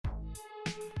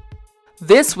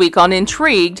This week on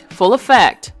Intrigued, Full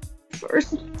Effect. For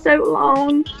so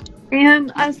long,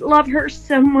 and I love her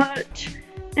so much,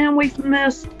 and we've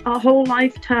missed a whole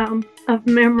lifetime of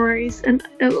memories, and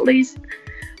at least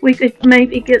we could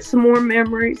maybe get some more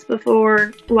memories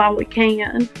while we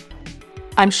can.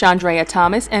 I'm Chandrea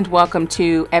Thomas, and welcome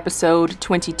to episode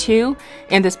 22.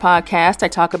 In this podcast, I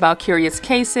talk about curious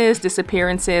cases,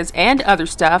 disappearances, and other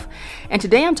stuff. And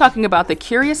today I'm talking about the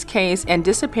curious case and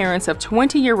disappearance of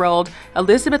 20-year-old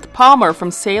Elizabeth Palmer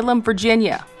from Salem,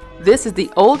 Virginia. This is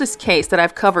the oldest case that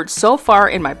I've covered so far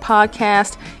in my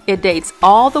podcast. It dates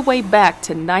all the way back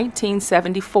to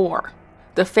 1974.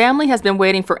 The family has been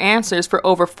waiting for answers for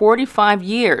over 45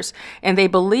 years, and they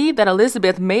believe that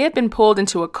Elizabeth may have been pulled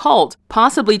into a cult,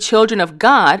 possibly Children of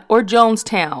God or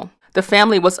Jonestown. The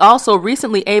family was also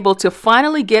recently able to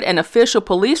finally get an official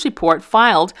police report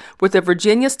filed with the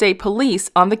Virginia State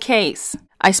Police on the case.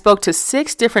 I spoke to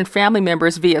 6 different family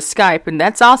members via Skype, and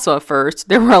that's also a first.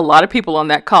 There were a lot of people on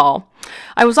that call.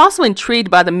 I was also intrigued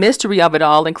by the mystery of it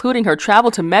all, including her travel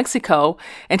to Mexico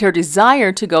and her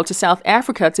desire to go to South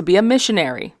Africa to be a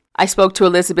missionary. I spoke to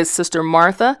Elizabeth's sister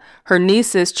Martha, her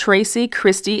nieces Tracy,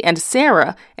 Christy, and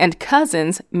Sarah, and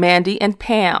cousins Mandy and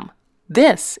Pam.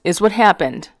 This is what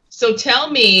happened. So tell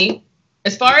me,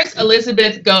 as far as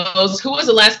Elizabeth goes, who was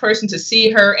the last person to see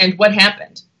her and what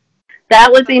happened?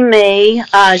 That would be me.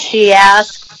 She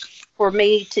asked for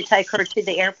me to take her to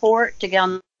the airport to get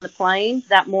on the plane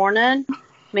that morning,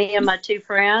 me and my 2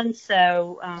 friends.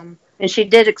 So, and she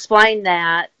did explain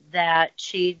that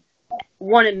she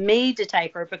wanted me to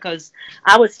take her because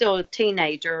I was still a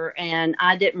teenager and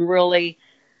I didn't really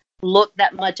look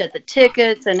that much at the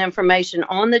tickets and information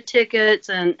on the tickets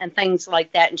and things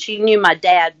like that. And she knew my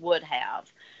dad would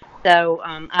have. So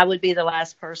I would be the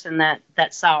last person that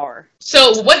saw her.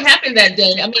 So what happened that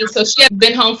day? I mean, so she had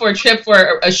been home for a trip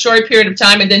for a short period of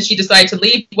time, and then she decided to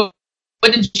leave.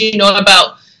 What did you know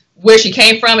about where she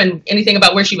came from and anything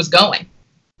about where she was going?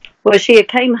 Well, she had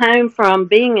came home from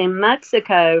being in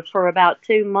Mexico for about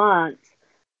 2 months,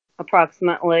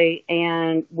 approximately,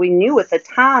 and we knew at the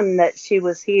time that she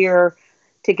was here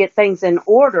to get things in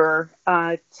order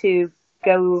to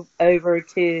go over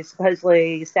to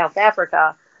supposedly South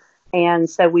Africa. And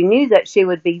so we knew that she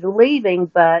would be leaving,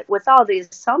 but with all the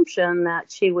assumption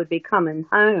that she would be coming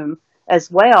home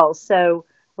as well. So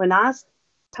when I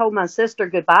told my sister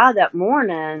goodbye that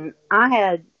morning, I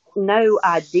had no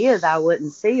idea that I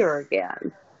wouldn't see her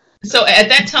again. So at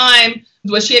that time,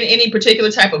 was she in any particular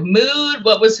type of mood?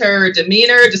 What was her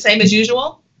demeanor? The same as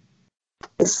usual?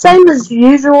 The same as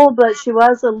usual, but she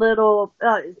was a little,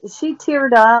 she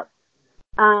teared up.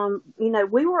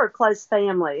 We were a close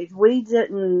family. We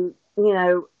didn't,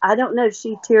 I don't know if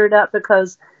she teared up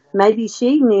because maybe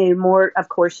she knew more. Of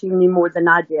course, she knew more than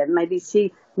I did. Maybe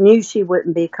she knew she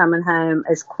wouldn't be coming home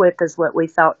as quick as what we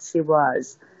thought she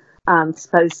was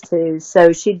supposed to.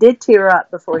 So she did tear up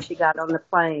before she got on the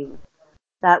plane.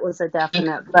 That was a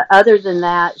definite. But other than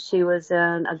that, she was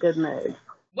in a good mood.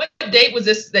 What date was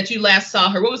this that you last saw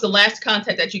her? What was the last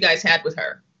contact that you guys had with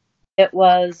her? It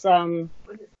was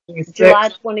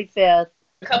July 25th.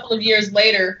 A couple of years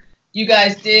later, you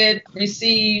guys did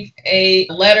receive a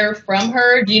letter from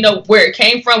her. Do you know where it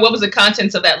came from? What was the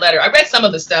contents of that letter? I read some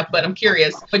of the stuff, but I'm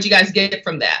curious what you guys get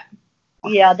from that.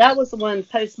 Yeah, that was the one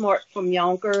postmarked from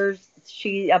Yonkers.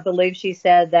 I believe she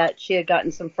said that she had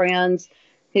gotten some friends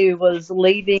who was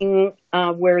leaving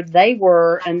where they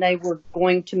were, and they were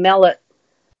going to mail it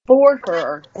for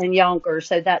her in Yonkers.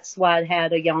 So that's why it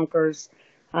had a Yonkers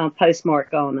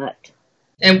postmark on it.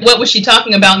 And what was she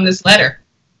talking about in this letter?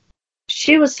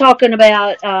 She was talking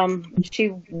about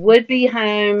she would be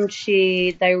home.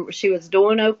 She was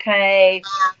doing okay.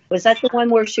 Was that the one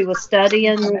where she was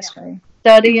studying?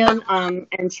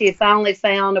 And she finally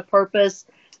found a purpose.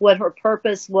 What her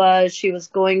purpose was, she was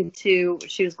going to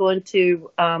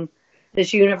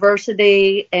this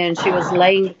university, and she was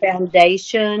laying the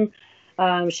foundation.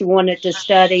 She wanted to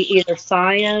study either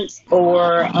science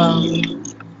or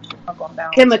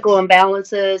chemical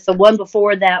imbalances. The one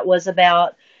before that was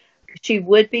about she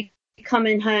would be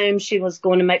coming home. She was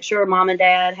going to make sure mom and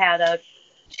dad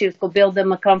she was going to build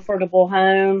them a comfortable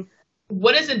home.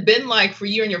 What has it been like for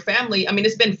you and your family? I mean,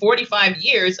 it's been 45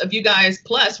 years of you guys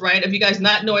plus, right? Of you guys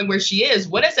not knowing where she is.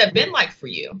 What has that been like for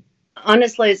you?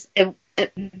 Honestly, in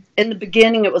the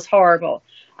beginning, it was horrible.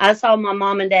 I saw my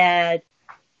mom and dad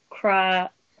cry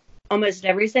almost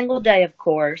every single day, of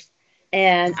course.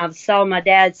 And I saw my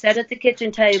dad sit at the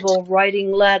kitchen table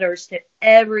writing letters to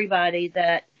everybody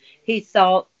that he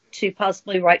thought to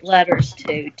possibly write letters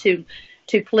to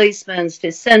to policemen, to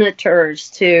senators,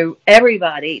 to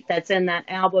everybody that's in that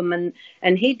album.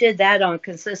 And he did that on a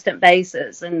consistent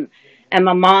basis. And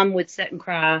my mom would sit and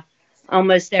cry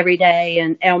almost every day.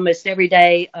 And almost every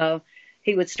day,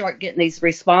 he would start getting these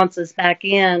responses back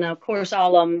in. Of course,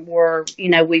 all of them were,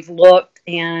 we've looked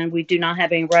and we do not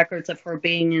have any records of her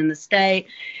being in the state.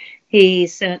 He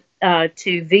sent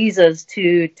to visas,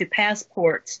 to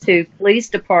passports, to police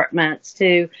departments,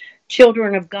 to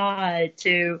Children of God,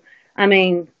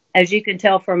 as you can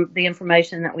tell from the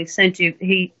information that we sent you,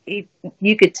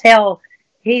 you could tell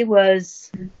he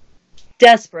was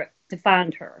desperate to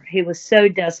find her. He was so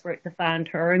desperate to find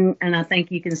her, and I think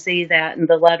you can see that in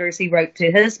the letters he wrote to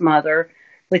his mother,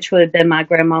 which would have been my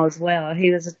grandma as well.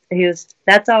 He was.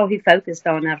 That's all he focused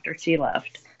on after she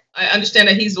left. I understand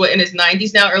that he's in his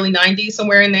 90s now, early 90s,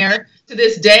 somewhere in there. To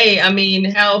this day,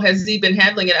 how has he been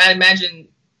handling it? I imagine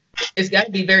it's got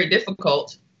to be very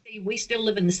difficult. We still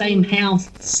live in the same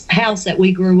house that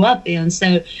we grew up in,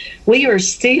 so we're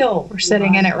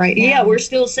sitting in it right now. Yeah, we're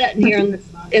still sitting here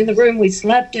in the room we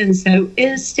slept in, so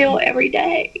it's still every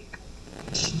day.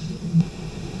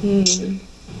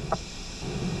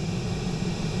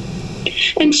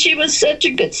 And she was such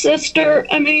a good sister.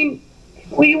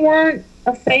 We weren't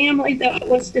a family that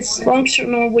was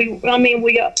dysfunctional.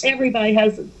 Everybody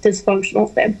has a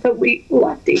dysfunctional family, but we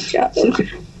loved each other.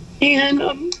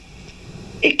 And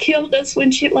it killed us when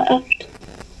she left.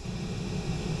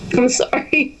 I'm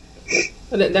sorry.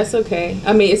 That's okay.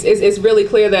 It's really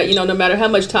clear that, no matter how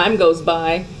much time goes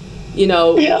by,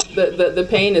 the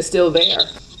pain is still there.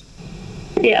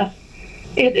 Yeah,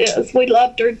 it is. We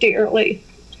loved her dearly.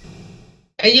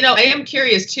 And, I am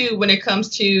curious, too, when it comes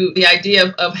to the idea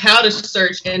of how to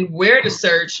search and where to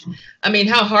search.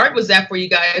 How hard was that for you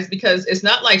guys? Because it's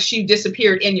not like she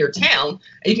disappeared in your town.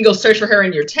 You can go search for her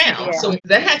in your town. Yeah. So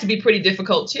that had to be pretty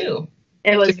difficult, too.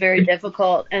 It was very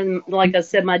difficult. And like I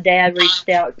said, my dad reached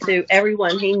out to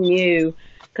everyone he knew,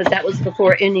 because that was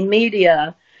before any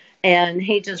media. And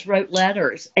he just wrote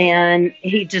letters. And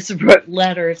he just wrote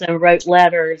letters and wrote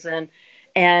letters.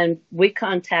 And we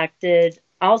contacted...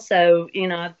 Also,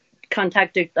 I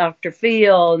contacted Dr.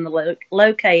 Phil and the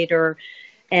Locator,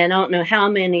 and I don't know how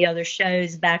many other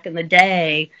shows back in the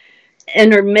day,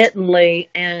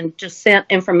 intermittently, and just sent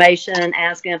information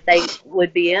asking if they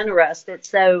would be interested.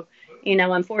 So,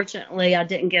 unfortunately, I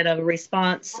didn't get a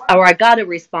response, or I got a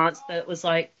response, but it was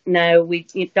like, no,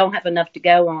 you don't have enough to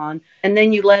go on. And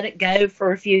then you let it go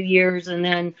for a few years, and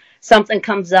then something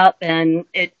comes up and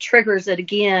it triggers it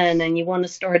again, and you want to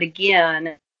start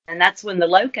again. And that's when the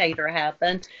Locator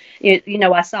happened.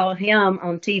 I saw him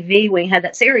on TV when he had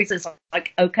that series. It's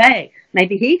like, okay,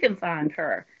 maybe he can find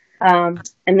her. And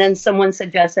then someone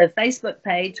suggested a Facebook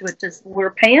page, which is where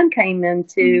Pam came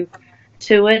into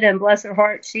it. And bless her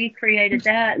heart, she created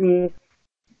that. And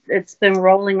it's been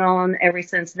rolling on ever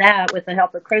since that, with the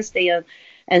help of Christy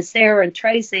and Sarah and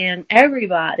Tracy and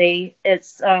everybody.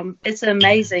 It's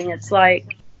amazing. It's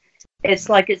like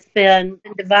it's been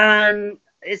divine.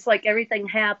 It's like everything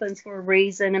happens for a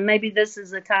reason, and maybe this is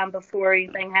the time before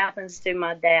anything happens to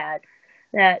my dad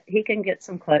that he can get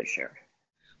some closure.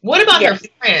 What about her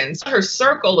friends, her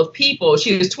circle of people?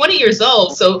 She was 20 years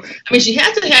old, so she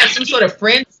had to have some sort of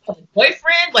friend,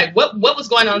 boyfriend. Like what was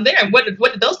going on there, and what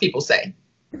did those people say?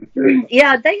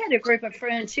 Yeah, they had a group of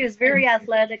friends. She was very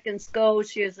athletic in school.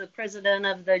 She was the president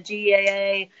of the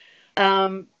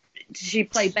GAA. She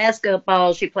played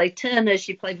basketball. She played tennis.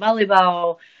 She played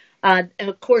volleyball. And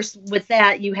of course, with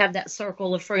that, you have that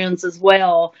circle of friends as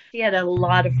well. She had a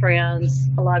lot of friends.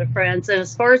 And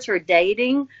as far as her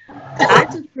dating, I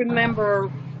just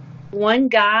remember one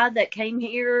guy that came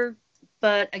here.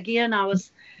 But again,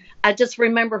 I just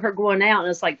remember her going out,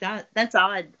 and it's like, that's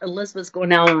odd. Elizabeth's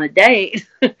going out on a date.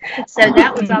 So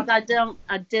that was odd.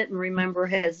 I didn't remember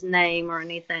his name or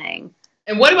anything.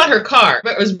 And what about her car?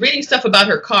 I was reading stuff about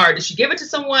her car. Did she give it to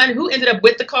someone? Who ended up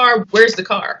with the car? Where's the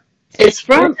car? It's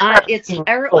it's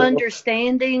our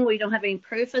understanding. We don't have any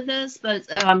proof of this, but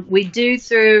we do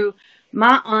through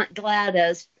my Aunt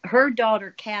Gladys, her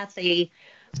daughter Kathy,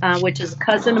 which is a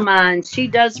cousin of mine. She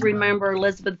does remember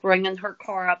Elizabeth bringing her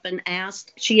car up and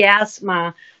she asked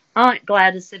my Aunt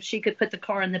Gladys if she could put the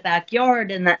car in the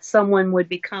backyard and that someone would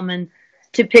be coming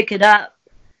to pick it up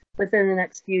within the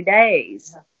next few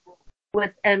days.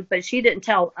 But she didn't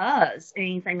tell us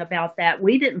anything about that.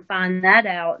 We didn't find that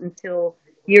out until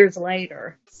years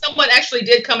later. Someone actually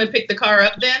did come and pick the car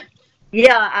up then?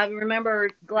 Yeah, I remember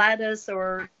Gladys,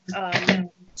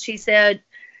 she said,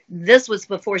 this was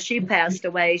before she passed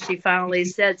away. She finally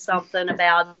said something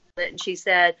about it, and she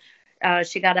said,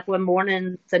 She got up one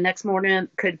morning, the next morning,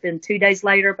 could have been 2 days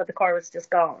later, but the car was just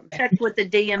gone. Checked with the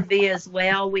DMV as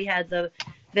well. We had the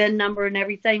VIN number and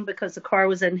everything because the car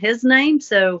was in his name.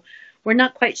 So we're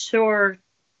not quite sure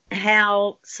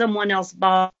how someone else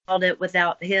bought it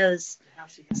without his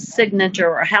signature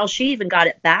or how she even got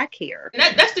it back here.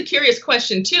 And that's the curious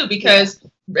question, too, because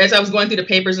as I was going through the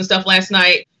papers and stuff last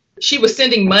night, she was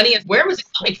sending money. Where was it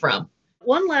coming from?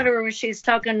 One letter where she's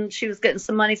talking, she was getting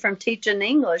some money from teaching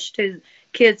English to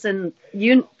kids in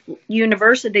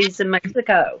universities in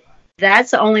Mexico. That's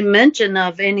the only mention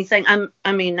of anything.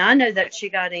 I know that she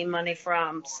got any money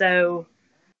from. So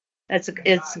it's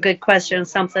a good question,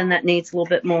 something that needs a little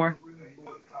bit more.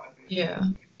 Yeah,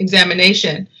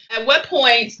 examination. At what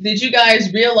point did you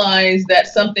guys realize that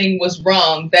something was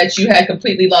wrong, that you had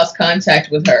completely lost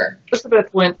contact with her?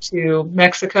 Elizabeth went to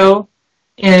Mexico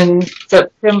in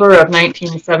September of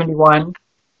 1971,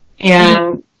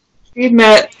 and she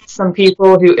met some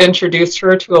people who introduced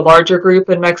her to a larger group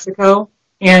in Mexico,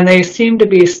 and they seemed to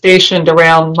be stationed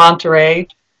around Monterrey,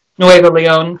 Nuevo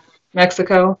León,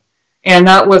 Mexico, and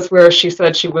that was where she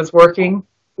said she was working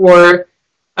for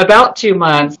about 2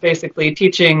 months, basically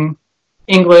teaching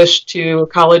English to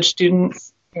college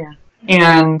students. Yeah.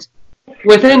 And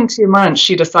within 2 months,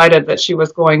 she decided that she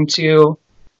was going to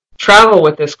travel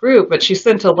with this group, but she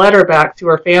sent a letter back to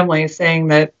her family saying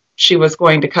that she was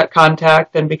going to cut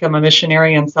contact and become a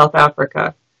missionary in South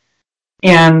Africa.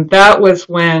 And that was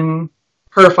when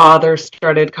her father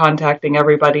started contacting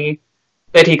everybody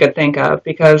that he could think of,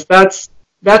 because that's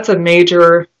a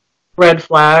major red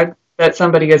flag that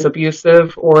somebody is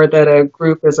abusive or that a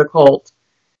group is a cult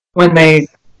when they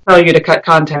tell you to cut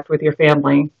contact with your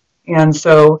family. And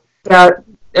so that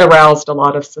aroused a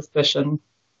lot of suspicion.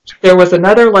 There was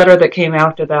another letter that came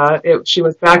after that. She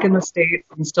was back in the States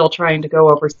and still trying to go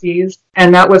overseas.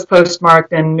 And that was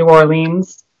postmarked in New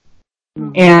Orleans.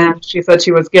 And she said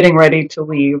she was getting ready to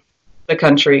leave the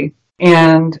country.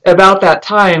 And about that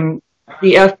time,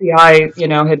 the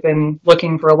FBI, had been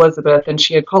looking for Elizabeth, and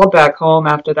she had called back home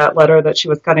after that letter that she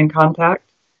was cutting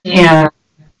contact and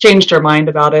changed her mind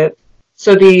about it.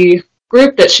 So the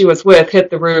group that she was with hit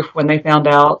the roof when they found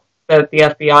out that the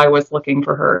FBI was looking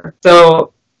for her.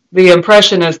 So the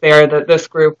impression is there that this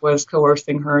group was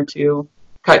coercing her to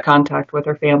cut contact with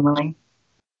her family.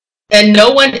 And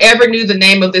no one ever knew the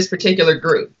name of this particular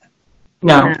group?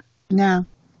 No. No.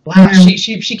 Wow,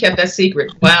 she kept that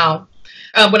secret. Wow.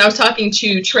 When I was talking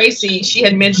to Tracy, she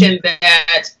had mentioned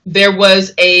that there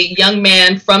was a young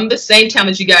man from the same town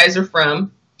that you guys are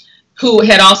from who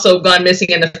had also gone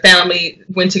missing, and the family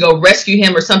went to go rescue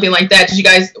him or something like that. Did you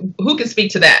guys, who can speak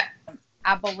to that?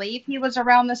 I believe he was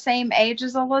around the same age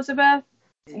as Elizabeth,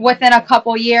 within a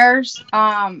couple years.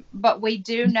 But we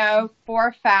do know for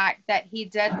a fact that he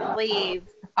did leave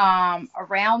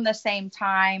around the same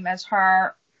time as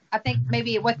her. I think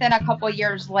maybe within a couple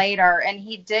years later, and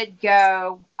he did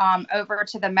go over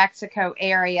to the Mexico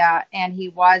area, and he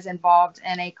was involved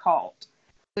in a cult.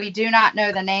 We do not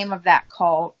know the name of that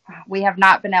cult. We have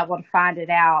not been able to find it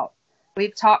out.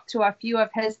 We've talked to a few of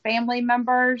his family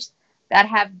members that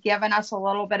have given us a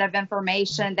little bit of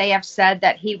information. They have said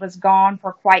that he was gone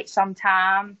for quite some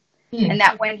time, and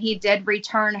that when he did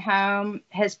return home,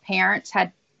 his parents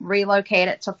had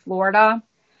relocated to Florida.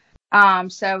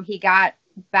 So he got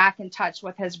back in touch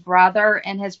with his brother,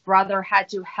 and his brother had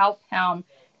to help him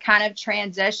kind of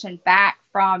transition back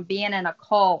from being in a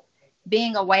cult,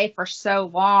 being away for so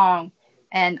long,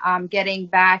 and getting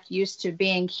back used to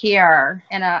being here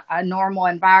in a normal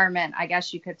environment, I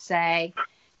guess you could say.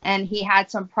 And he had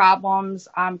some problems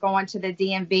going to the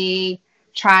DMV,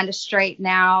 trying to straighten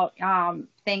out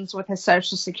things with his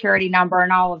Social Security number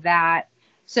and all of that.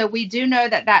 So we do know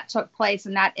that that took place,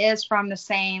 and that is from the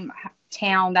same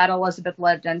town that Elizabeth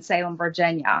lived in, Salem,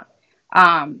 Virginia.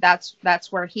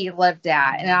 That's where he lived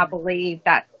at, and I believe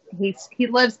that he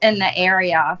lives in the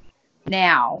area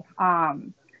now.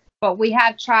 But we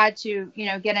have tried to,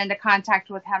 get into contact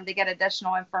with him to get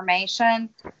additional information.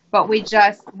 But we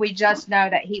just know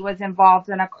that he was involved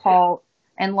in a cult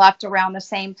and left around the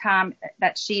same time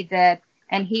that she did,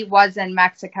 and he was in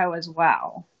Mexico as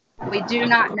well. We do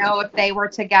not know if they were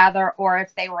together or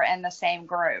if they were in the same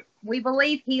group. We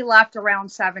believe he left around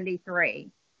 73.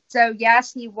 So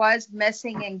yes, he was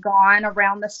missing and gone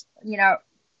around this,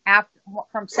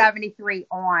 from 73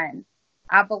 on.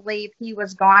 I believe he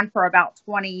was gone for about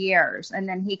 20 years, and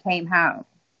then he came home.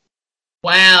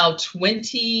 Wow,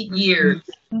 20 years.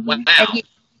 Wow.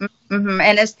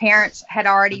 And his parents had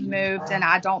already moved, and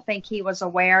I don't think he was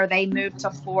aware. They moved to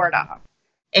Florida.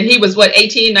 And he was,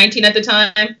 18, 19 at the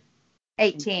time?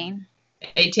 18.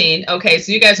 18. Okay,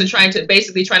 so you guys are trying to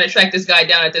track this guy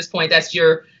down at this point. That's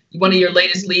one of your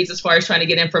latest leads as far as trying to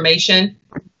get information?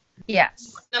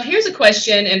 Yes. Now, here's a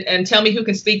question, and tell me who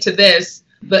can speak to this.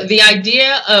 But the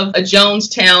idea of a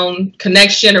Jonestown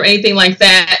connection or anything like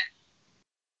that,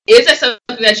 is that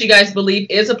something that you guys believe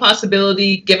is a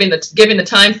possibility, given the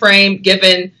time frame,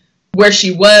 given where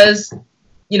she was,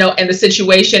 and the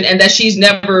situation, and that she's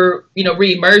never,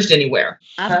 reemerged anywhere?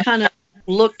 I've kind of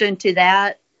looked into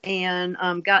that and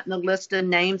gotten a list of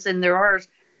names, and there are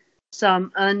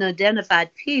some unidentified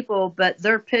people, but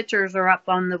their pictures are up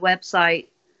on the website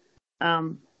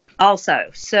also.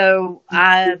 So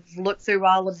I've looked through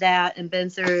all of that and been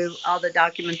through all the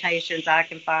documentations I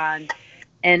can find,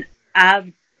 and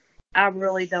I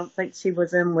really don't think she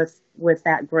was in with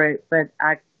that group, but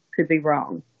I could be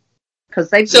wrong, because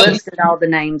they've listed all the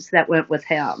names that went with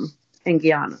him in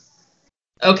Guyana.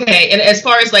 Okay, and as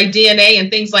far as like DNA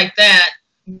and things like that,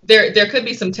 there could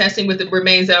be some testing with the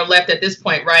remains that are left at this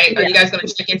point, right? Are you guys going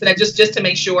to check into that just to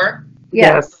make sure?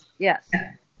 Yes.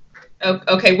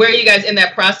 Okay, where are you guys in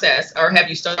that process, or have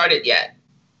you started yet?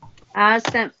 I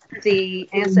sent the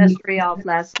ancestry off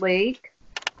last week,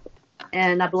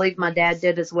 and I believe my dad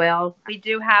did as well. We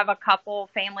do have a couple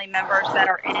family members that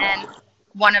are in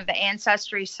one of the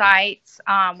ancestry sites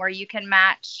where you can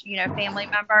match, family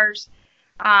members.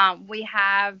 We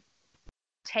have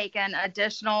taken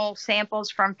additional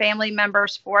samples from family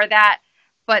members for that,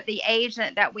 but the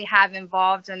agent that we have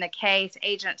involved in the case,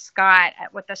 Agent Scott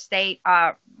with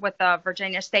the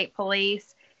Virginia State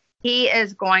Police, he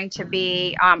is going to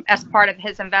be, as part of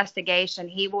his investigation,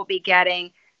 he will be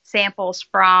getting samples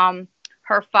from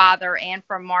her father and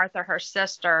from Martha, her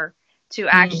sister, to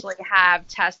actually have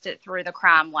tested through the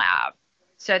crime lab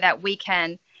so that we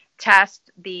can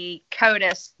test the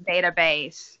CODIS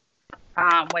database,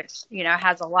 which,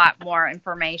 has a lot more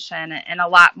information and a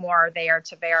lot more there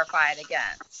to verify it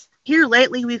against. Here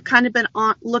lately, we've kind of been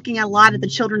looking at a lot of the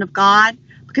Children of God,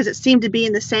 because it seemed to be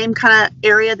in the same kind of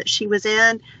area that she was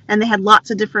in, and they had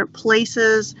lots of different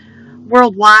places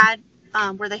worldwide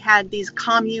where they had these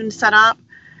communes set up.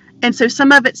 And so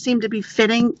some of it seemed to be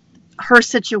fitting her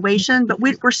situation, but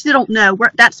we still don't know.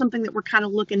 That's something that we're kind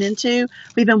of looking into.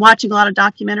 We've been watching a lot of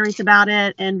documentaries about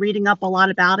it and reading up a lot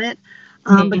about it.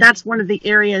 But that's one of the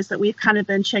areas that we've kind of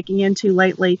been checking into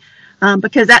lately,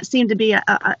 because that seemed to be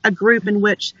a group in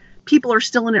which people are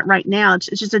still in it right now. It's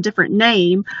just a different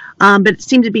name, but it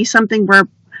seemed to be something where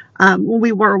when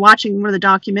we were watching one of the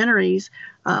documentaries,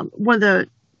 one of the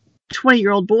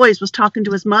 20-year-old boys was talking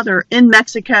to his mother in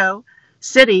Mexico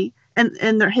City,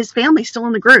 and his family's still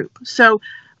in the group. So,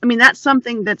 I mean, that's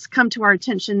something that's come to our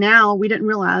attention now. We didn't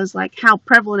realize how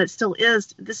prevalent it still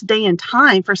is this day and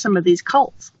time for some of these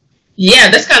cults.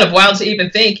 Yeah, that's kind of wild to even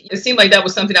think. It seemed like that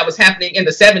was something that was happening in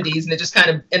the 70s, and it just kind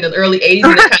of in the early 80s,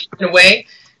 and it kind of went away.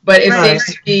 But it seems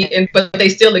to be, but they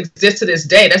still exist to this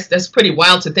day. That's pretty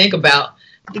wild to think about.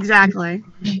 Exactly.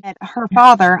 And her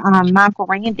father, Michael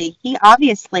Randy, he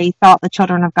obviously thought the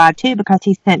Children of God too, because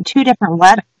he sent 2 different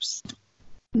letters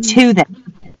to them,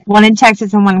 one in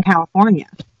Texas and one in California.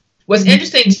 What's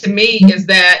interesting to me is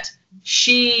that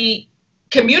she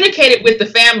communicated with the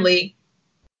family,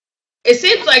 it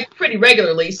seems like pretty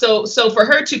regularly. So for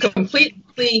her to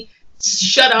completely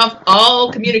shut off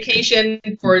all communication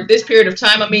for this period of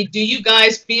time, I mean, do you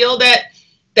guys feel that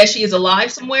she is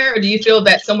alive somewhere, or do you feel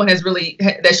that someone has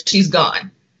that she's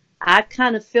gone? I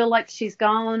kind of feel like she's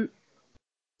gone,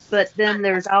 but then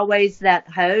there's always that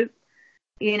hope,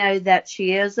 that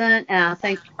she isn't. And I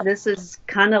think this is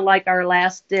kind of like our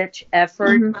last ditch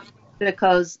effort,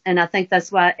 and I think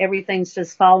that's why everything's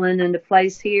just fallen into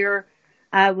place here.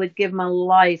 I would give my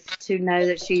life to know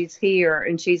that she's here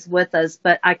and she's with us,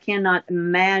 but I cannot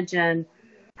imagine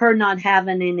her not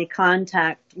having any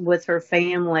contact with her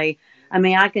family. I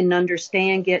mean, I can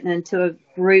understand getting into a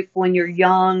group when you're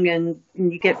young and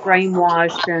you get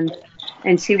brainwashed,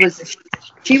 and she was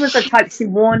the type, she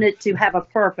wanted to have a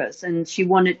purpose and she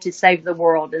wanted to save the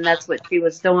world, and that's what she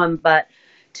was doing. But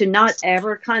to not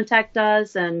ever contact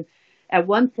us, and at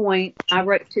one point I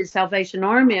wrote to Salvation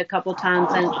Army a couple times,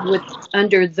 and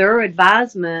under their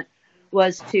advisement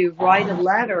was to write a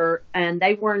letter, and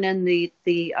they weren't in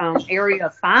the area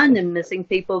of finding missing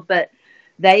people, but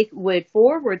they would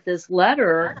forward this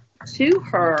letter to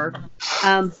her,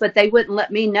 but they wouldn't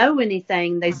let me know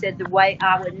anything. They said the way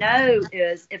I would know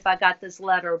is if I got this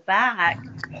letter back,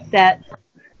 that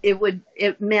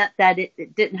it meant that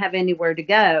it didn't have anywhere to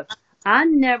go. I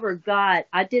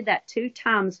did that 2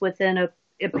 times within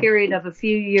a period of a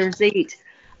few years each.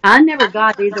 I never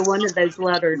got either one of those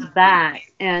letters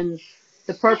back. And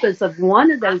the purpose of one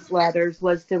of those letters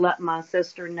was to let my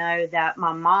sister know that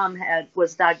my mom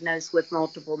was diagnosed with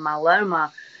multiple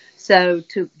myeloma. So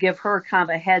to give her kind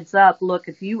of a heads up, look,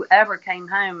 if you ever came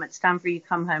home, it's time for you to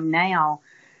come home now.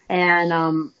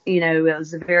 And, it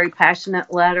was a very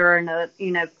passionate letter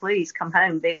and, please come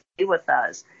home, be with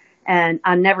us. And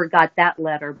I never got that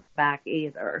letter back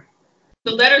either.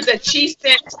 The letters that she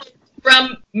sent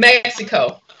from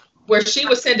Mexico, where she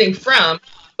was sending from,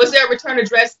 was there a return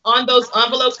address on those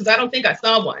envelopes? Because I don't think I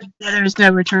saw one. Yeah, there's no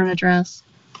return address.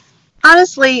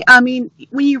 Honestly, I mean,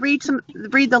 when you read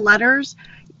the letters,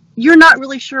 you're not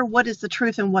really sure what is the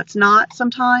truth and what's not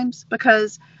sometimes,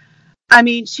 because, I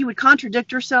mean, she would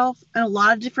contradict herself in a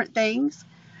lot of different things.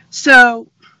 So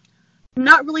I'm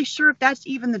not really sure if that's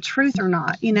even the truth or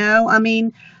not, I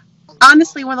mean,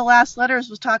 honestly, one of the last letters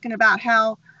was talking about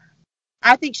how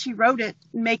I think she wrote it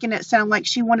making it sound like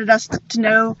she wanted us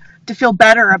to feel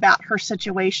better about her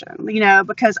situation,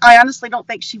 because I honestly don't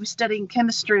think she was studying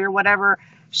chemistry or whatever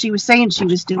she was saying she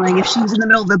was doing if she was in the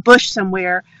middle of the bush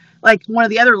somewhere, like one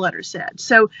of the other letters said.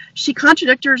 So she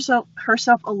contradicted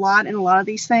herself a lot in a lot of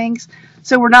these things.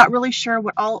 So we're not really sure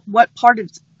what part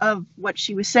of what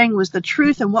she was saying was the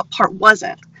truth and what part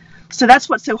wasn't. So that's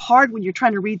what's so hard when you're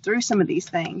trying to read through some of these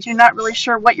things. You're not really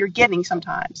sure what you're getting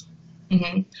sometimes.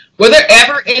 Mm-hmm. Were there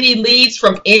ever any leads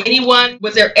from anyone?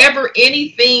 Was there ever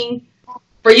anything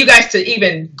for you guys to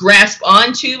even grasp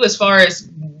onto as far as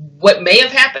what may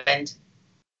have happened?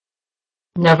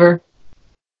 Never.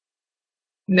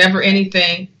 Never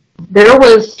anything. There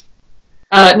was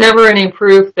never any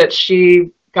proof that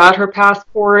she got her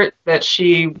passport, that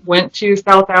she went to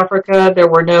South Africa. There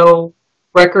were no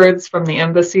records from the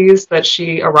embassies that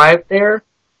she arrived there.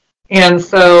 And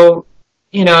so,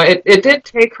 it did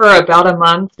take her about a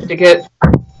month to get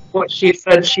what she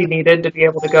said she needed to be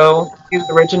able to go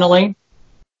originally.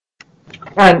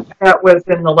 And that was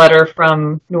in the letter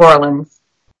from New Orleans.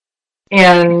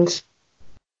 And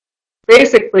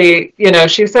basically,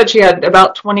 she said she had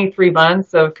about 23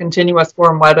 months of continuous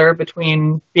warm weather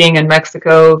between being in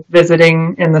Mexico,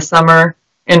 visiting in the summer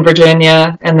in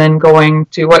Virginia, and then going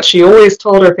to what she always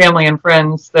told her family and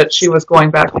friends, that she was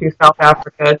going back to South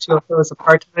Africa to oppose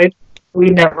apartheid. We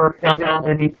never found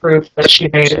any proof that she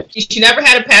made it. She never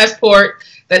had a passport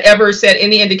that ever said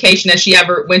any indication that she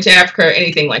ever went to Africa or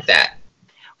anything like that.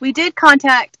 We did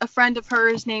contact a friend of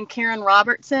hers named Karen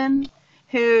Robertson,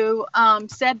 who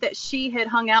said that she had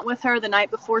hung out with her the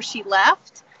night before she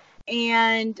left,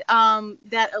 and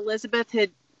that Elizabeth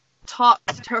had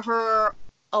talked to her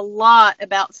a lot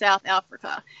about South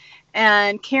Africa.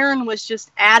 And Karen was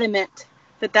just adamant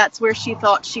that that's where she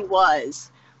thought she was.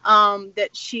 That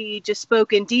she just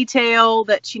spoke in detail,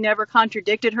 that she never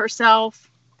contradicted herself.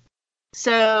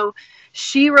 So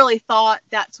she really thought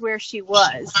that's where she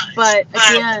was. But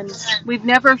again, we've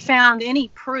never found any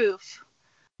proof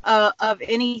of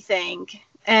anything.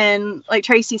 And like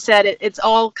Tracy said, it's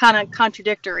all kind of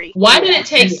contradictory. Why did it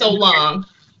take so long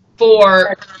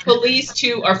for police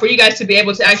or for you guys to be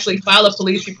able to actually file a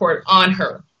police report on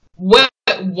her?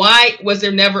 Why was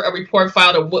there never a report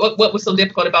filed, or what was so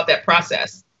difficult about that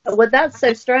process? Well, that's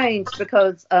so strange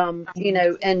because,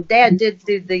 and Dad did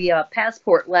do the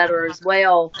passport letter as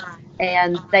well,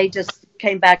 and they just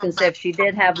came back and said if she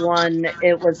did have one,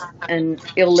 it was an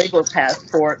illegal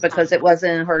passport because it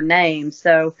wasn't in her name.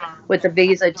 So with the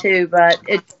visa too, but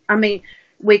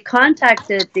we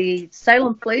contacted the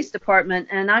Salem Police Department,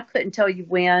 and I couldn't tell you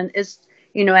when. It's,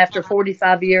 after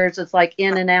 45 years, it's like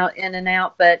in and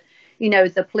out. But,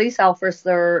 the police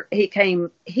officer, he came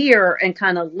here and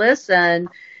kind of listened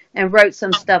and wrote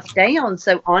some stuff down.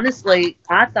 So honestly,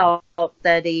 I thought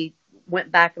that he went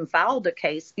back and filed a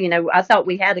case. I thought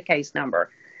we had a case number.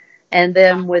 And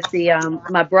then with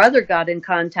my brother got in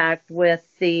contact with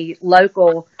the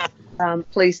local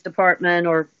police department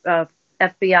or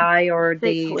FBI or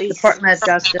the Department of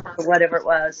Justice or whatever it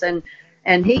was.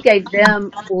 And he gave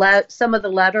them some of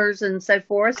the letters and so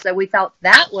forth. So we thought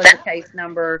that was a case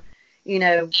number,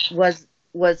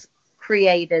 was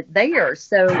created there.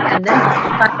 So, and then the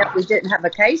fact that we didn't have a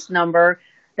case number,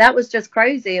 that was just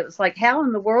crazy. It was like, how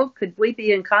in the world could we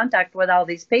be in contact with all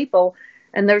these people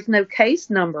and there's no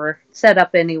case number set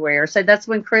up anywhere? So that's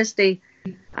when Christy,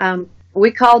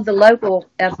 we called the local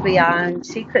FBI and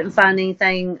she couldn't find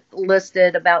anything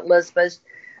listed about Lisbeth.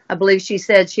 I believe she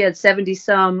said she had 70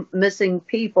 some missing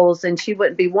peoples and she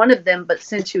wouldn't be one of them, but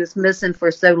since she was missing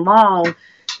for so long,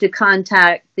 to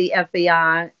contact the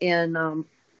FBI in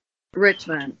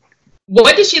Richmond.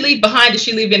 What did she leave behind? Did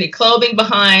she leave any clothing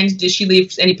behind? Did she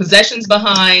leave any possessions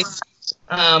behind?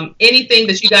 Anything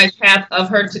that you guys have of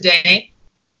her today?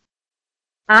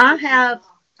 I have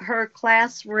her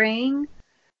class ring.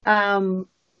 And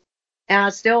I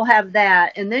still have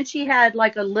that. And then she had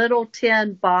like a little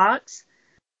tin box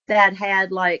that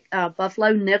had like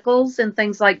buffalo nickels and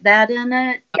things like that in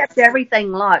it. Kept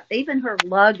everything locked, even her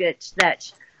luggage.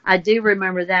 I do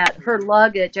remember that her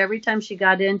luggage. Every time she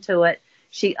got into it,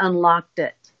 she unlocked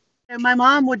it. And my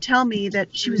mom would tell me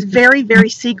that she was very, very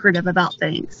secretive about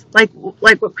things, like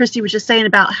what Christy was just saying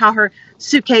about how her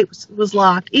suitcase was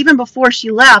locked. Even before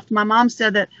she left, my mom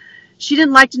said that she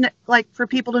didn't like for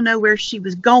people to know where she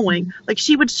was going. Like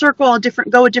she would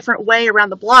go a different way around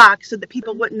the block so that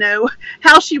people wouldn't know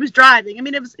how she was driving. I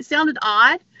mean, it sounded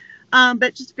odd,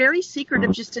 but just very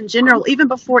secretive, just in general, even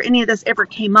before any of this ever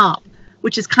came up,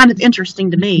 which is kind of interesting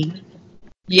to me.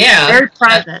 Yeah, very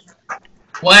private.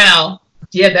 Wow.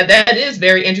 Yeah, that is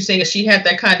very interesting that she had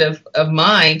that kind of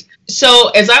mind. So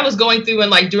as I was going through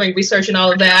and like doing research and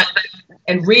all of that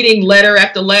and reading letter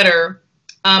after letter,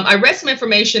 I read some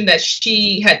information that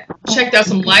she had checked out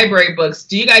some library books.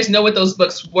 Do you guys know what those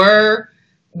books were?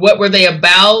 What were they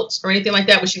about or anything like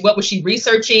that? What was she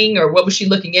researching or what was she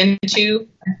looking into?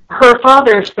 Her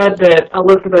father said that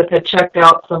Elizabeth had checked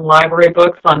out some library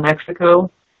books on Mexico,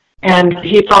 and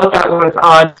he thought that was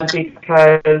odd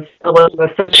because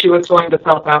Elizabeth said she was going to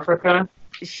South Africa.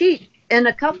 She, in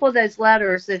a couple of those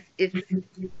letters,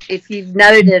 if you've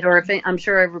noted, or if I'm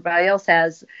sure everybody else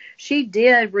has, she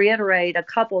did reiterate a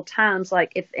couple times,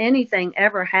 like if anything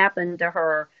ever happened to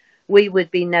her, we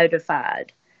would be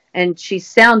notified. And she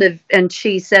said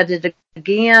it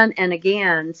again and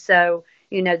again. So,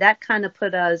 that kind of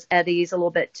put us at ease a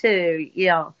little bit too.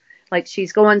 Yeah. Like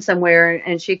she's going somewhere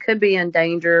and she could be in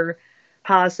danger,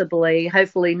 possibly,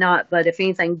 hopefully not. But if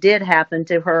anything did happen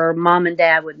to her, Mom and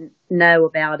Dad would know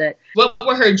about it. What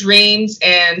were her dreams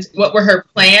and what were her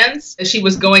plans as she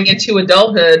was going into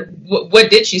adulthood? What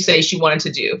did she say she wanted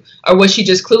to do? Or was she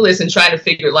just clueless and trying to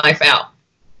figure life out?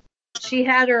 She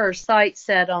had her sights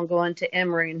set on going to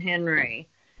Emory and Henry.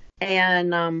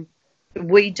 And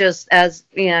we just, as,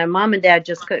 Mom and Dad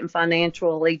just couldn't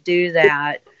financially do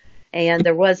that. And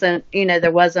there wasn't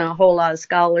a whole lot of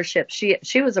scholarship.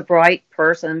 She was a bright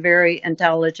person, very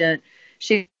intelligent.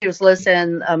 She was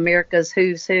listening America's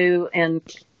Who's Who and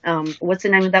what's the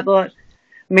name of that book?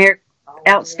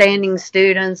 Outstanding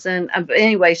Students. And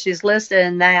anyway, she's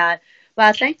listening that. But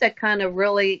I think that kind of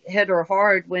really hit her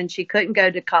hard when she couldn't go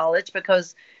to college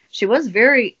because she was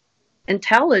very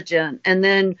intelligent. And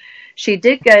then she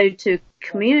did go to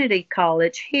community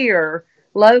college here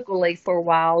locally for a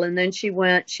while, and then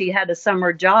she had a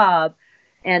summer job,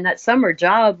 and that summer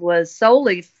job was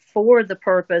solely for the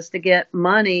purpose to get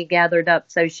money gathered up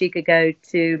so she could go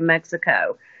to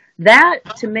Mexico. That,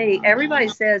 to me, everybody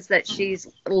says that she's,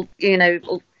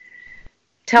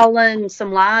 telling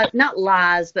some lies, not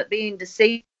lies, but being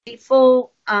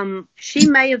deceitful. She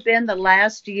may have been the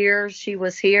last year she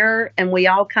was here, and we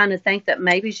all kind of think that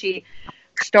maybe she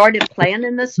started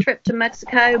planning this trip to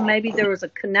Mexico. Maybe there was a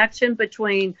connection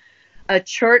between a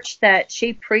church that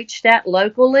she preached at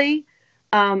locally.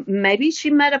 Maybe she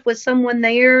met up with someone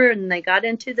there and they got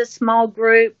into this small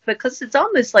group, because it's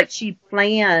almost like she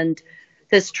planned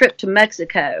this trip to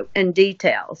Mexico in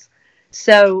details.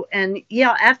 So, and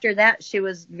yeah, after that, she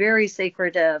was very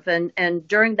secretive. And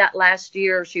during that last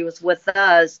year she was with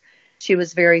us, she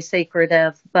was very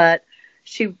secretive. But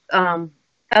she,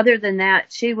 other than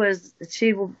that, she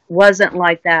wasn't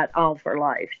like that all of her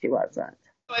life. She wasn't.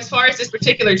 As far as this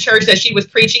particular church that she was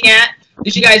preaching at,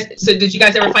 did you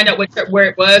guys ever find out where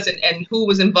it was and who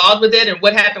was involved with it and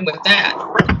what happened with that?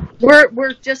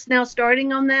 We're just now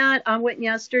starting on that. I went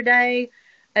yesterday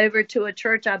over to a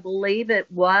church, I believe it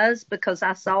was, because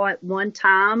I saw it one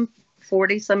time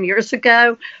 40 some years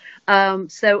ago.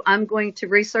 So I'm going to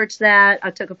research that.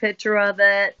 I took a picture of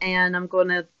it, and I'm going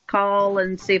to call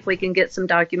and see if we can get some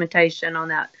documentation on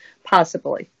that,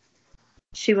 possibly.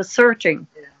 She was searching.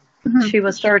 Mm-hmm. She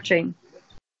was searching.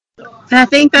 And I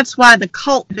think that's why the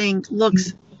cult thing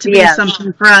looks to be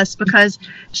something for us, because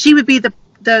she would be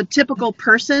the typical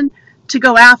person to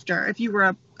go after if you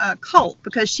were a cult,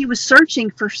 because she was searching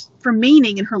for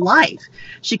meaning in her life.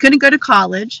 She couldn't go to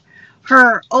college.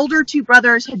 Her older two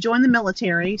brothers had joined the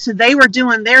military, so they were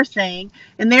doing their thing,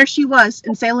 and there she was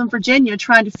in Salem, Virginia,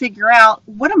 trying to figure out,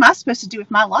 what am I supposed to do with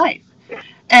my life?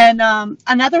 And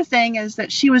another thing is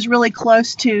that she was really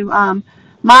close to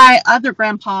my other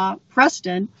grandpa,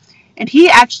 Preston, and he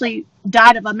actually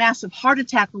died of a massive heart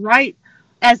attack right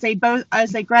as they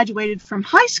graduated from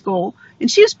high school, and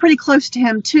she was pretty close to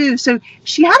him too. So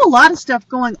she had a lot of stuff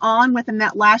going on within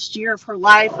that last year of her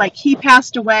life. Like, he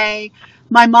passed away.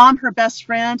 My mom, her best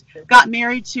friend, got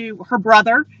married to her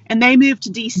brother, and they moved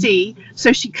to DC.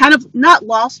 So she kind of not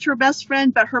lost her best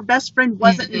friend, but her best friend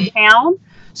wasn't in town.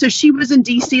 So she was in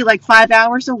DC like 5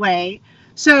 hours away.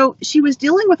 So she was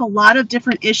dealing with a lot of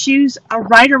different issues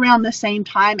right around the same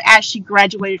time as she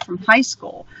graduated from high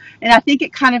school. And I think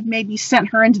it kind of maybe sent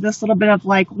her into this little bit of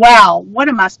like, wow, what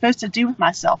am I supposed to do with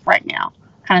myself right now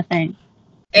kind of thing.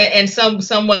 And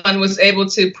someone was able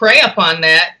to prey upon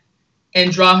that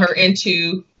and draw her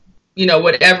into,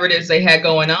 whatever it is they had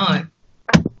going on.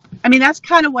 I mean, that's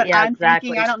kind of what I'm exactly.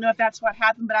 thinking. I don't know if that's what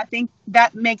happened, but I think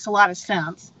that makes a lot of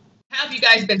sense. How have you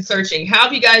guys been searching? How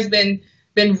have you guys been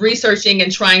researching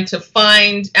and trying to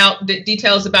find out the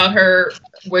details about her,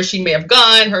 where she may have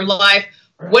gone, her life?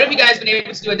 What have you guys been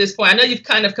able to do at this point? I know you've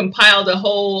kind of compiled a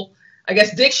whole, I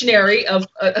guess, dictionary of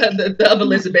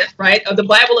Elizabeth, right? Of the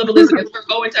Bible of Elizabeth, her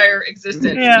whole entire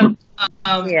existence,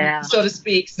 so to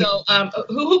speak. So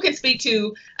who can speak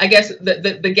to, I guess,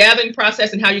 the gathering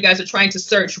process and how you guys are trying to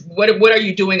search? What are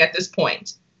you doing at this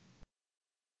point?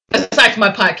 Aside from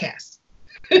my podcast.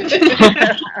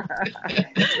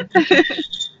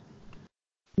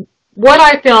 What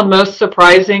I found most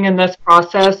surprising in this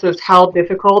process is how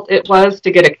difficult it was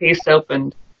to get a case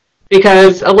opened.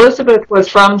 Because Elizabeth was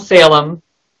from Salem.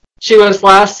 She was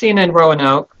last seen in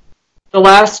Roanoke. The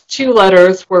last 2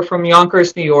 letters were from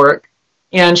Yonkers, New York,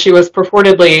 and she was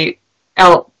purportedly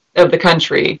out of the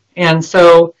country. And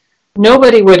so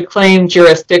nobody would claim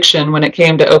jurisdiction when it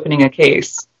came to opening a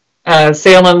case.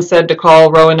 Salem said to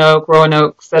call Roanoke.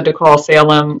 Roanoke said to call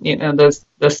Salem.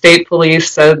 The state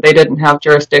police said they didn't have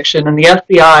jurisdiction, and the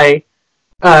FBI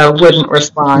wouldn't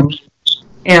respond.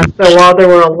 And so while there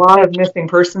were a lot of missing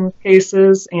persons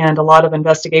cases and a lot of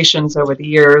investigations over the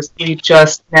years, we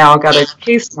just now got a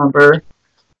case number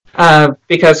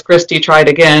because Christy tried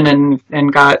again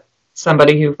and got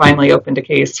somebody who finally opened a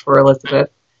case for Elizabeth.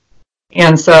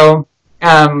 And so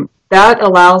that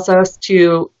allows us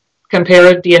to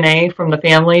compare DNA from the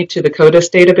family to the CODIS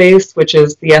database, which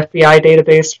is the FBI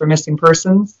database for missing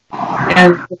persons.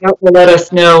 And that will let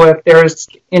us know if there's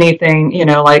anything,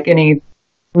 like any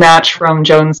match from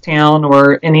Jonestown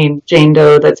or any Jane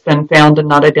Doe that's been found and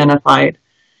not identified.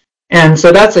 And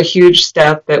so that's a huge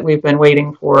step that we've been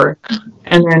waiting for.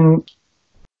 And then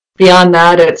beyond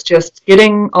that, it's just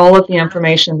getting all of the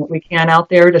information that we can out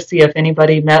there to see if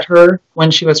anybody met her when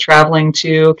she was traveling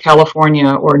to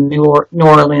California or New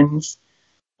Orleans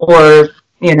or,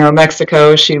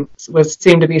 Mexico. She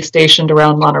seemed to be stationed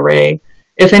around Monterey.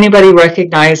 If anybody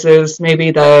recognizes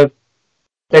maybe the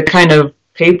kind of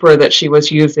paper that she was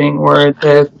using or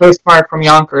the postmark from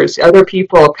Yonkers, other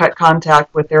people cut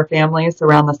contact with their families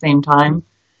around the same time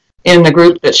in the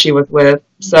group that she was with.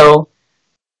 So,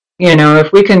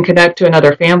 if we can connect to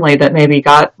another family that maybe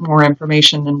got more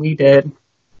information than we did,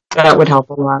 that would help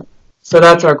a lot. So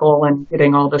that's our goal in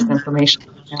getting all this information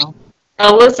now.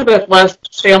 Elizabeth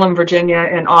left Salem, Virginia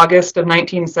in August of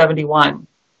 1971,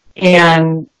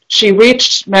 and she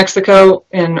reached Mexico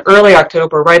in early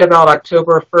October, right about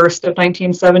October 1st of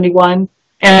 1971,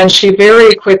 and she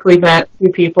very quickly met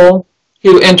 2 people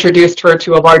who introduced her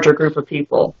to a larger group of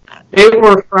people. They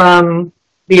were from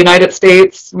the United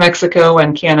States, Mexico,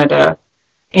 and Canada,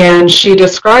 and she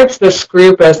describes this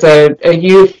group as a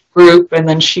youth group, and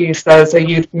then she says a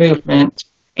youth movement.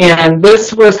 And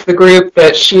this was the group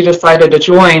that she decided to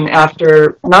join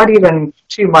after not even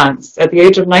 2 months. At the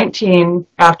age of 19,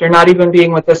 after not even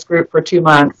being with this group for 2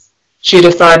 months, she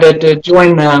decided to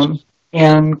join them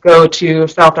and go to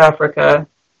South Africa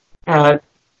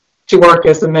to work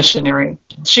as a missionary.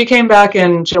 She came back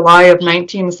in July of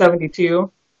 1972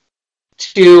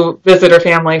 to visit her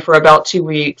family for about 2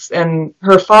 weeks. And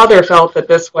her father felt that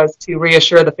this was to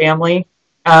reassure the family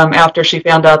after she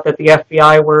found out that the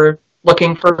FBI were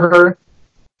looking for her.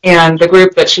 And the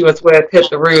group that she was with hit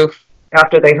the roof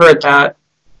after they heard that.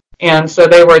 And so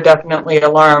they were definitely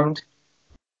alarmed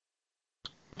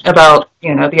about, the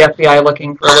FBI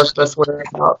looking for Elizabeth's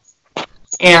whereabouts.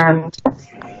 And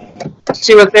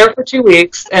she was there for 2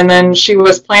 weeks, and then she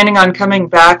was planning on coming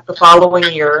back the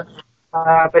following year.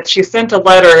 But she sent a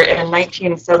letter in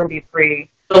 1973.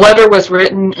 The letter was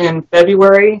written in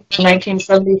February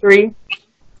 1973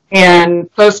 and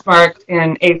postmarked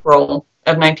in April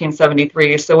of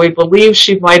 1973. So we believe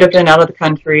she might have been out of the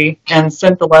country and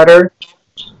sent the letter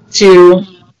to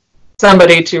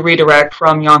somebody to redirect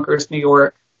from Yonkers, New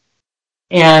York.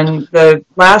 And the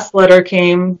last letter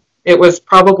came, it was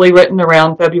probably written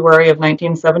around February of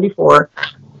 1974.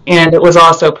 And it was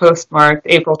also postmarked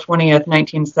April 20th,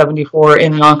 1974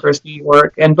 in Yonkers, New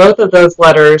York. And both of those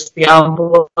letters, the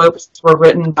envelopes were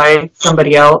written by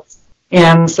somebody else.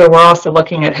 And so we're also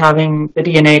looking at having the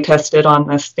DNA tested on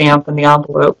the stamp and the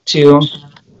envelope to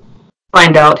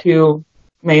find out who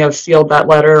may have sealed that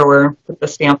letter or put the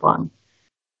stamp on.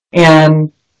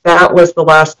 And that was the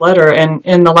last letter. And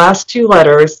in the last two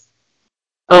letters,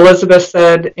 Elizabeth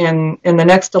said in the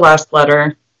next to last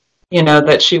letter,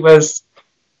 that she was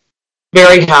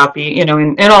very happy, in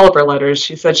all of her letters.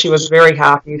 She said she was very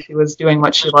happy. She was doing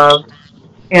what she loved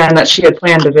and that she had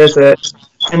planned to visit.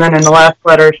 And then in the last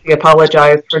letter, she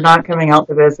apologized for not coming out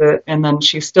to visit. And then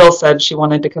she still said she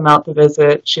wanted to come out to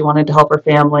visit. She wanted to help her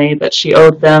family, that she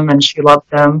owed them and she loved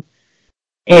them.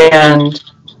 And,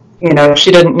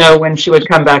 she didn't know when she would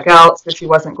come back out, so she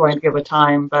wasn't going to give a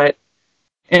time. But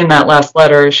in that last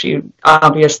letter, she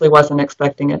obviously wasn't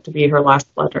expecting it to be her last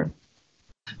letter.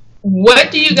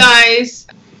 What do you guys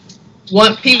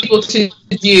want people to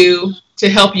do to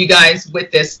help you guys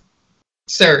with this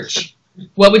search?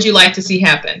 What would you like to see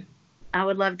happen? I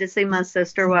would love to see my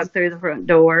sister walk through the front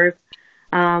door.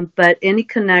 But any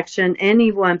connection,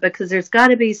 anyone, because there's got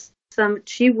to be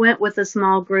she went with a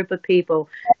small group of people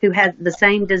who had the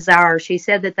same desire. She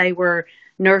said that they were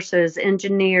nurses,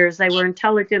 engineers, they were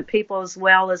intelligent people as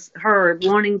well as her,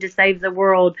 wanting to save the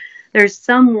world. There's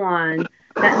someone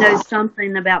that knows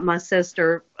something about my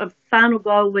sister. A final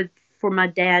goal would for my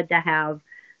dad to have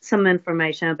some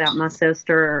information about my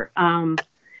sister.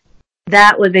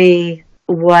 That would be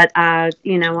what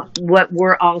what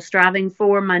we're all striving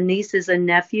for. My nieces and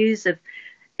nephews,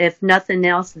 if nothing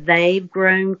else, they've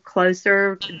grown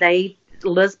closer.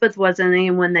 Elizabeth wasn't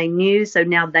anyone they knew, so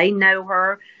now they know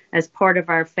her as part of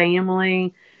our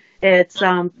family. It's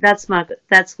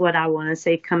that's what I want to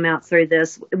see come out through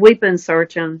this. We've been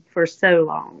searching for so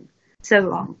long.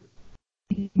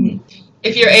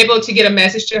 If you're able to get a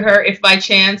message to her, if by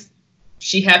chance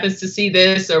she happens to see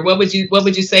this, or what would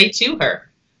you say to her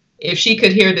if she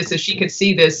could hear this, if she could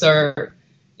see this, or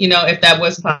if that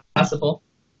was possible?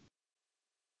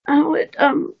 I would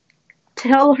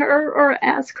tell her or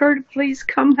ask her to please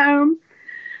come home.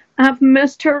 I've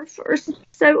missed her for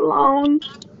so long,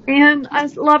 and I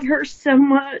love her so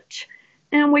much,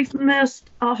 and we've missed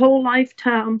a whole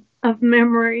lifetime of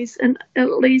memories, and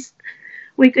at least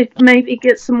we could maybe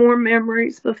get some more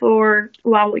memories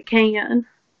while we can.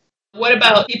 What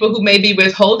about people who may be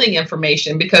withholding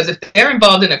information? Because if they're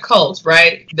involved in a cult,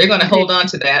 right, they're going to hold on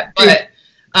to that. But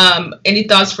any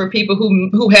thoughts for people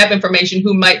who have information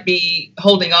who might be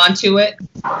holding on to it?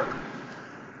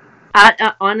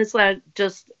 I honestly,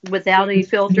 just without any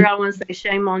filter, I want to say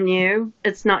shame on you.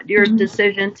 It's not your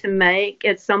decision to make.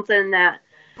 It's something that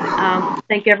I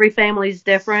think every family is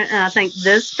different, and I think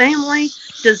this family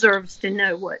deserves to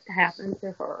know what happened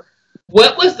to her.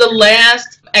 What was the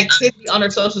last activity on her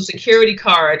Social Security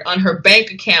card, on her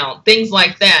bank account, things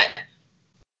like that?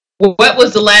 What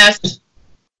was the last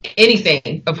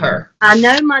anything of her? I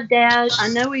know my dad,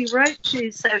 he wrote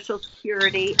to Social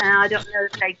Security, and I don't know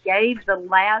if they gave the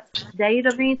last date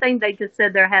of anything. They just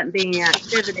said there hadn't been any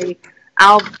activity.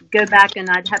 I'll go back and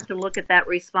I'd have to look at that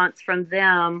response from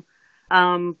them.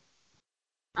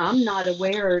 I'm not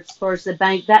aware as far as the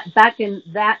bank. That back in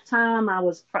that time, I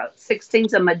was 16,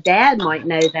 so my dad might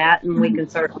know that, and we can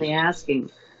certainly ask him.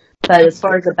 But as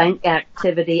far as the bank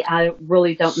activity, I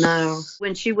really don't know.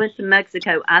 When she went to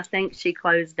Mexico, I think she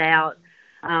closed out.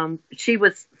 She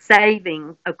was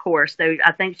saving, of course, so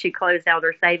I think she closed out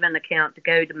her saving account to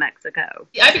go to Mexico.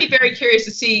 I'd be very curious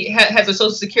to see, has a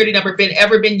Social Security number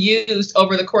ever been used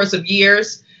over the course of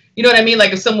years? You know what I mean?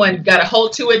 Like if someone got a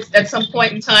hold to it at some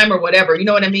point in time or whatever, you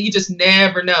know what I mean? You just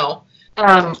never know.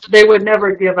 They would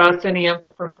never give us any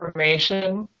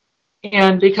information.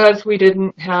 And because we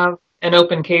didn't have an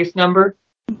open case number.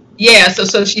 Yeah,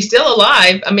 so she's still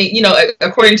alive. I mean,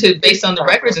 according to, based on the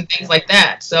records and things like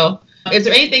that. So is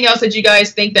there anything else that you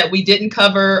guys think that we didn't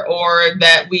cover or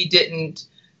that we didn't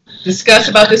discuss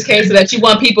about this case or that you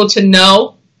want people to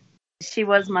know? She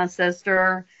was my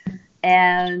sister,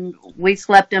 and we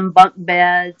slept in bunk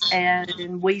beds,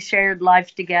 and we shared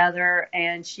life together,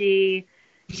 and she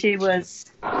was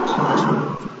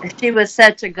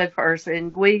such a good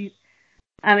person.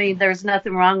 There's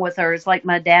nothing wrong with her. It's like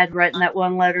my dad wrote in that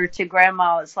one letter to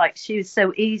Grandma. It's like she was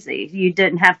so easy. You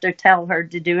didn't have to tell her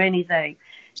to do anything.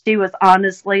 She was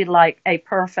honestly like a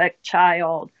perfect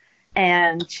child,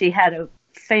 and she had a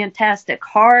fantastic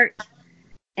heart,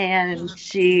 and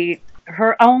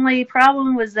her only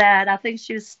problem was that I think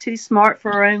she was too smart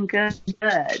for her own good.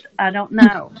 I don't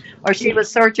know. Or she was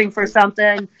searching for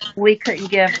something we couldn't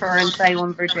give her in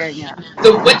Salem, Virginia.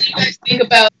 So what do you guys think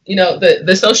about,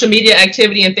 the social media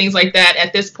activity and things like that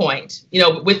at this point,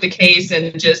 with the case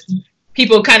and just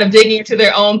people kind of digging into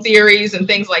their own theories and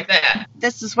things like that?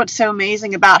 This is what's so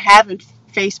amazing about having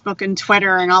Facebook and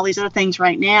Twitter and all these other things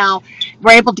right now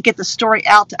we're able to get the story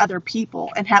out to other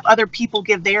people and have other people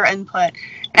give their input.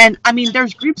 And I mean,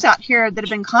 there's groups out here that have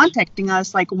been contacting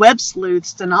us, like Web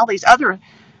Sleuths and all these other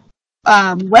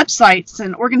websites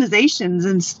and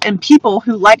organizations and people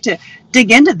who like to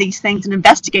dig into these things and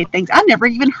investigate things I've never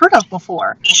even heard of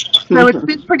before. So it's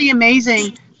been pretty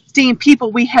amazing seeing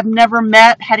people we have never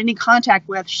met, had any contact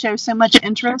with, show so much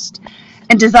interest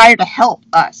and desire to help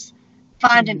us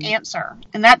find an answer.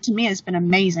 And that to me has been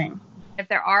amazing. If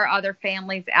there are other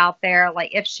families out there,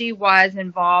 like if she was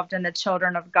involved in the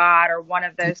Children of God or one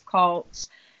of those cults,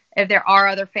 if there are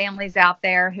other families out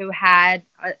there who had,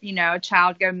 a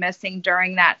child go missing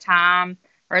during that time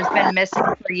or has been missing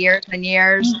for years and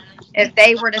years, if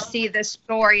they were to see this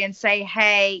story and say,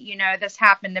 hey, this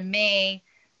happened to me,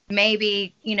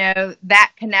 maybe,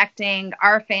 that connecting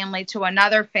our family to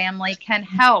another family can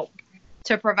help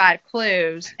to provide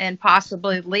clues and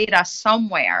possibly lead us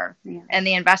somewhere in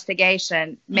the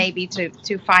investigation, maybe to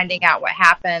finding out what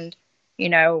happened,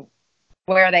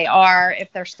 where they are,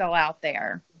 if they're still out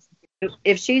there.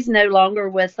 If she's no longer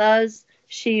with us,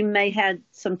 she may have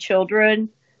some children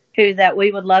that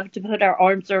we would love to put our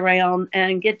arms around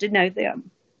and get to know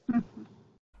them.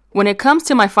 When it comes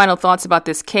to my final thoughts about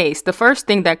this case, the first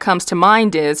thing that comes to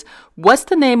mind is, what's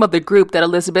the name of the group that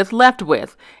Elizabeth left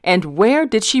with, and where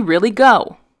did she really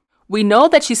go? We know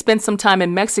that she spent some time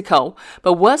in Mexico,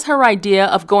 but was her idea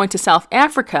of going to South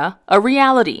Africa a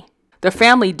reality? The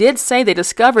family did say they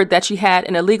discovered that she had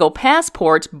an illegal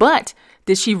passport, but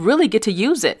did she really get to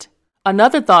use it?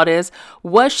 Another thought is,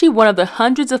 was she one of the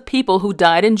hundreds of people who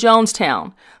died in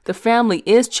Jonestown? The family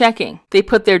is checking. They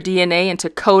put their DNA into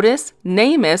CODIS,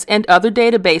 NamUs, and other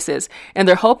databases, and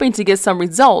they're hoping to get some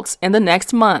results in the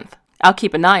next month. I'll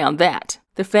keep an eye on that.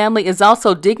 The family is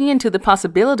also digging into the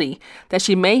possibility that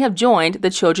she may have joined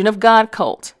the Children of God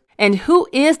cult. And who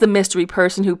is the mystery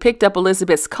person who picked up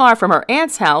Elizabeth's car from her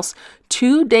aunt's house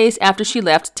 2 days after she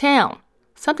left town?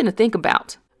 Something to think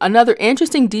about. Another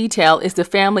interesting detail is the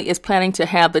family is planning to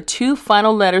have the 2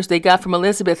 final letters they got from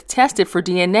Elizabeth tested for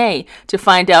DNA to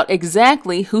find out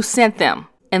exactly who sent them.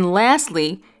 And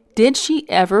lastly, did she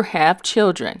ever have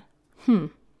children?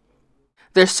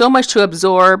 There's so much to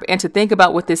absorb and to think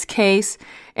about with this case,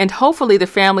 and hopefully the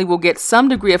family will get some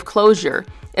degree of closure,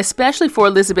 especially for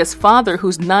Elizabeth's father,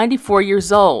 who's 94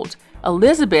 years old.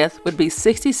 Elizabeth would be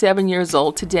 67 years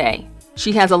old today.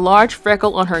 She has a large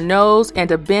freckle on her nose and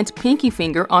a bent pinky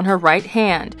finger on her right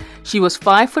hand. She was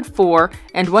 5'4"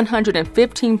 and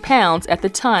 115 pounds at the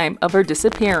time of her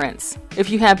disappearance. If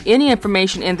you have any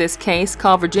information in this case,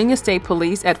 call Virginia State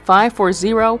Police at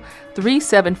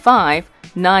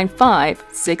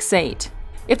 540-375-9568.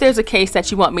 If there's a case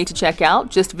that you want me to check out,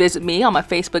 just visit me on my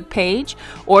Facebook page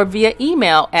or via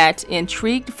email at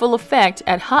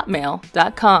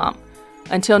intriguedfulleffect@hotmail.com.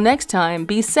 Until next time,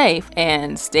 be safe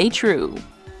and stay true.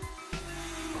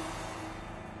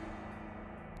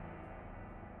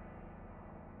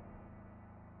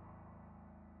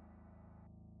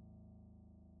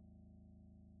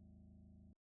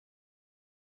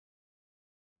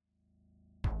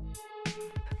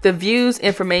 The views,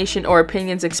 information, or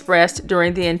opinions expressed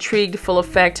during the Intrigued Full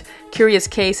Effect, Curious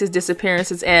Cases,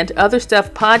 Disappearances, and Other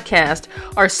Stuff podcast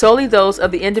are solely those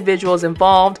of the individuals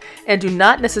involved and do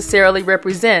not necessarily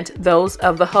represent those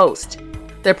of the host.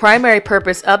 The primary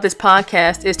purpose of this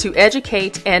podcast is to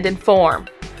educate and inform.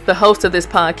 The host of this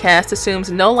podcast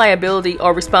assumes no liability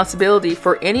or responsibility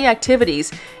for any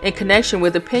activities in connection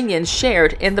with opinions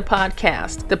shared in the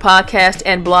podcast. The podcast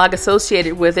and blog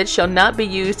associated with it shall not be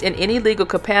used in any legal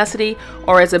capacity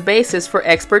or as a basis for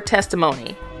expert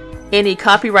testimony. Any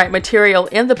copyright material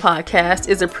in the podcast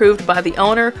is approved by the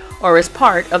owner or is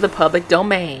part of the public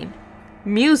domain.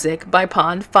 Music by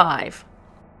Pond 5.